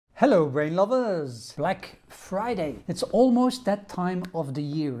Hello brain lovers! Black Friday. It's almost that time of the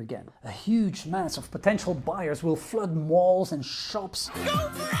year again. A huge mass of potential buyers will flood malls and shops. Go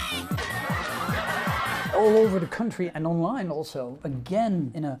for it! All over the country and online also.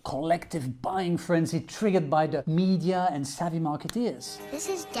 Again in a collective buying frenzy triggered by the media and savvy marketeers. This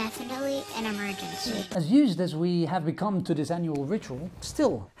is definitely an emergency. As used as we have become to this annual ritual,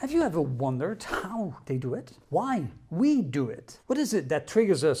 still, have you ever wondered how they do it? Why we do it? What is it that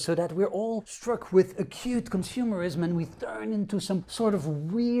triggers us so that we're all struck with acute consumerism and we turn into some sort of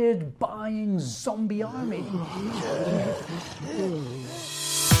weird buying zombie army?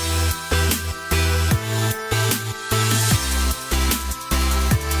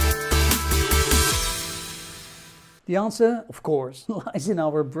 The answer, of course, lies in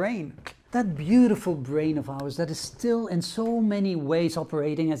our brain. That beautiful brain of ours that is still in so many ways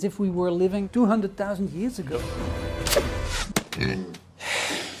operating as if we were living 200,000 years ago.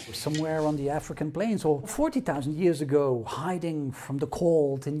 Or somewhere on the African plains, or 40,000 years ago, hiding from the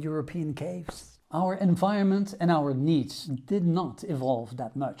cold in European caves. Our environment and our needs did not evolve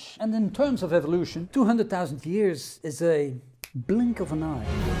that much. And in terms of evolution, 200,000 years is a blink of an eye.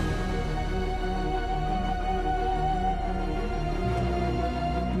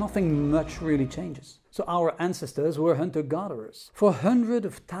 Nothing much really changes. So our ancestors were hunter-gatherers. For hundreds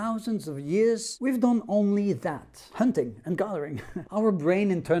of thousands of years, we've done only that. Hunting and gathering. Our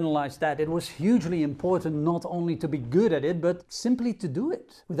brain internalized that. It was hugely important not only to be good at it, but simply to do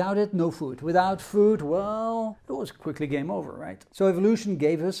it. Without it, no food. Without food, well, it was quickly game over, right? So evolution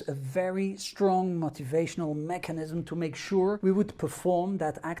gave us a very strong motivational mechanism to make sure we would perform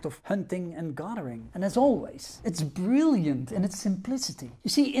that act of hunting and gathering. And as always, it's brilliant in its simplicity. You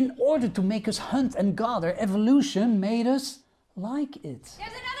see, in order to make us hunt and gather, evolution made us like it.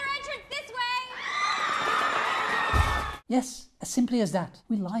 There's another entrance this way! Yes, as simply as that.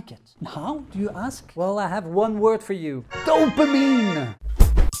 We like it. And how, do you ask? Well, I have one word for you. Dopamine!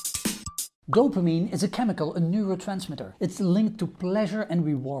 Dopamine is a chemical, a neurotransmitter. It's linked to pleasure and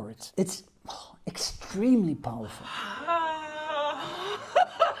reward. It's extremely powerful.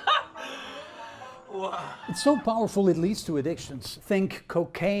 It's so powerful it leads to addictions. Think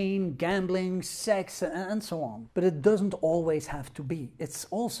cocaine, gambling, sex, and so on. But it doesn't always have to be. It's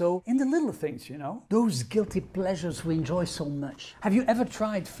also in the little things, you know? Those guilty pleasures we enjoy so much. Have you ever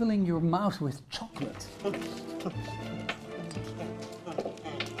tried filling your mouth with chocolate?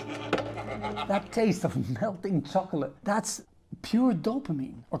 That taste of melting chocolate, that's pure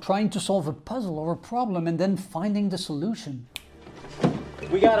dopamine. Or trying to solve a puzzle or a problem and then finding the solution.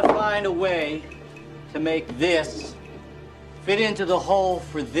 We gotta find a way to make this fit into the hole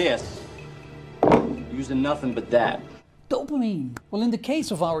for this, using nothing but that. Dopamine. Well, in the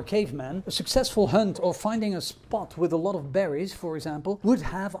case of our caveman, a successful hunt or finding a spot with a lot of berries, for example, would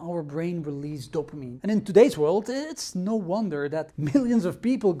have our brain release dopamine. And in today's world, it's no wonder that millions of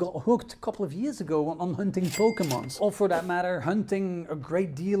people got hooked a couple of years ago on hunting Pokemons. Or for that matter, hunting a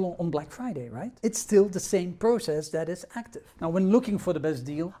great deal on Black Friday, right? It's still the same process that is active. Now, when looking for the best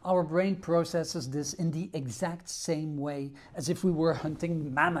deal, our brain processes this in the exact same way as if we were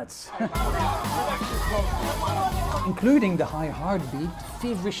hunting mammoths. Including the high heartbeat, the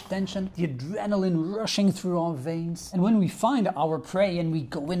feverish tension, the adrenaline rushing through our veins. And when we find our prey and we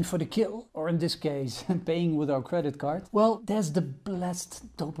go in for the kill, or in this case, paying with our credit card, well, there's the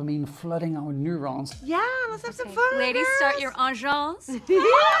blessed dopamine flooding our neurons. Yeah, let's have some fun, Ladies, girls. start your engines.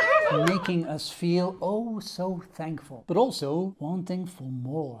 Making us feel oh so thankful, but also wanting for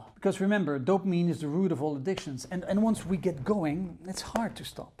more. Because remember, dopamine is the root of all addictions, and once we get going, it's hard to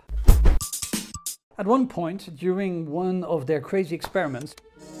stop. At one point, during one of their crazy experiments,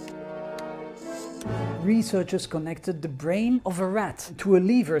 researchers connected the brain of a rat to a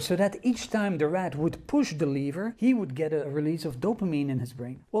lever so that each time the rat would push the lever, he would get a release of dopamine in his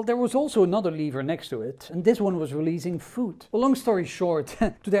brain. Well, there was also another lever next to it, and this one was releasing food. Well, long story short,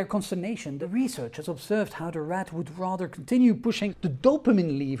 to their consternation, the researchers observed how the rat would rather continue pushing the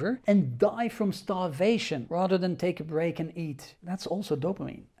dopamine lever and die from starvation rather than take a break and eat. That's also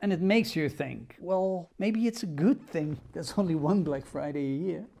dopamine. And it makes you think, well, maybe it's a good thing there's only one Black Friday a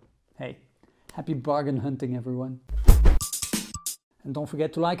year. Hey. Happy bargain hunting, everyone. And don't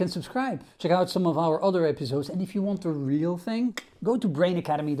forget to like and subscribe. Check out some of our other episodes. And if you want the real thing, go to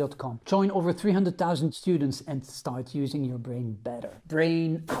brainacademy.com. Join over 300,000 students and start using your brain better.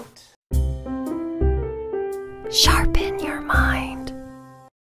 Brain out. Sharpen your mind.